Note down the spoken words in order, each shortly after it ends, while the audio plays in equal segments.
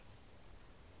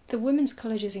The women's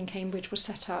colleges in Cambridge were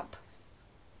set up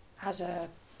as a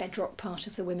bedrock part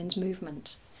of the women's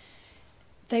movement.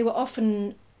 They were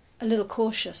often a little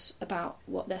cautious about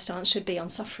what their stance should be on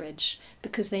suffrage,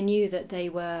 because they knew that they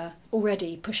were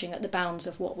already pushing at the bounds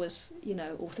of what was,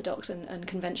 orthodox and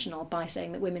conventional by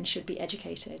saying that women should be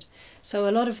educated. So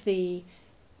a lot of the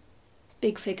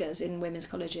big figures in women's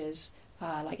colleges,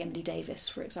 like Emily Davis,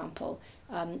 for example,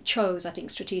 chose, I think,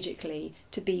 strategically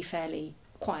to be fairly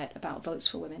quiet about votes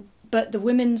for women. But the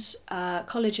women's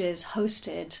colleges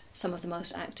hosted some of the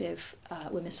most active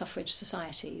women's suffrage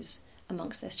societies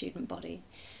amongst their student body.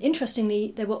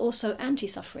 Interestingly, there were also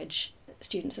anti-suffrage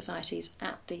student societies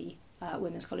at the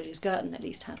women's colleges. Girton at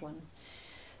least had one.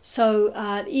 So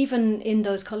even in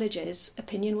those colleges,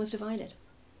 opinion was divided.